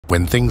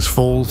When things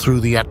fall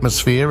through the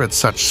atmosphere at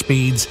such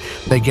speeds,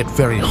 they get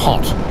very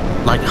hot,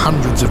 like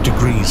hundreds of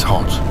degrees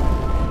hot.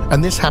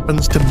 And this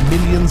happens to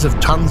millions of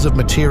tons of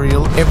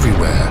material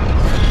everywhere.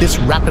 This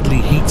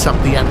rapidly heats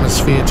up the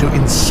atmosphere to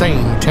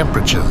insane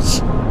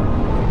temperatures.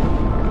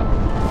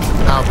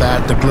 How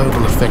bad the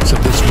global effects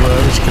of this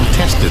were is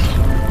contested,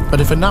 but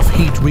if enough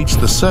heat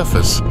reached the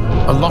surface,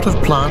 a lot of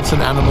plants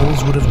and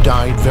animals would have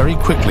died very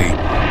quickly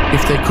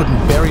if they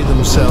couldn't bury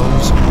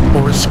themselves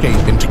or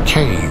escape into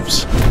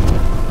caves.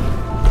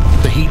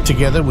 The heat,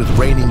 together with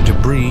raining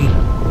debris,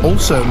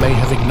 also may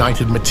have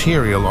ignited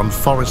material on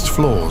forest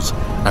floors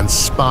and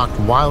sparked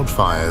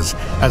wildfires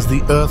as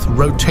the Earth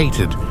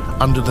rotated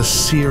under the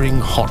searing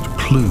hot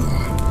plume.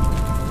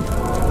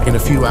 In a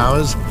few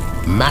hours,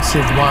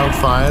 massive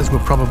wildfires were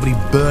probably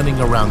burning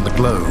around the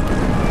globe.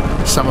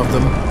 Some of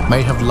them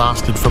may have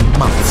lasted for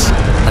months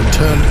and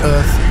turned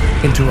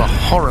Earth into a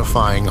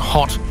horrifying,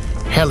 hot,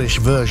 hellish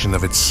version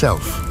of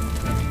itself.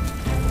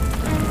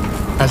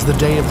 As the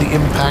day of the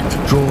impact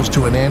draws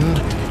to an end,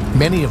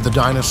 many of the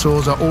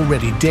dinosaurs are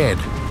already dead,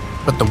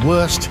 but the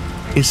worst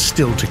is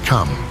still to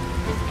come.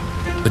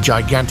 The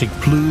gigantic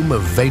plume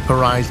of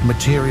vaporized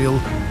material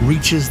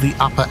reaches the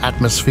upper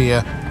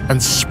atmosphere and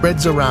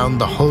spreads around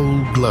the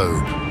whole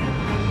globe.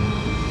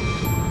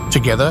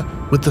 Together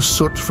with the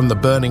soot from the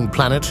burning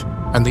planet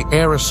and the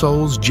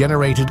aerosols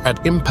generated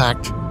at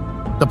impact,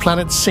 the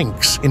planet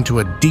sinks into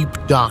a deep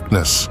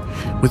darkness,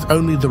 with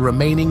only the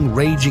remaining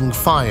raging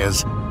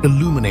fires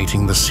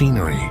illuminating the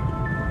scenery.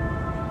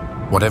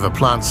 Whatever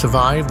plants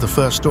survived the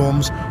first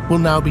storms will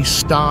now be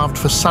starved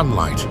for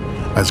sunlight,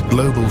 as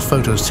global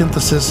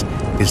photosynthesis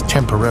is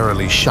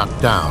temporarily shut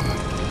down.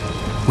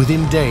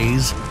 Within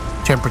days,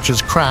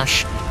 temperatures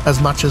crash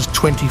as much as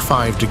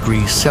 25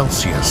 degrees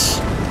Celsius.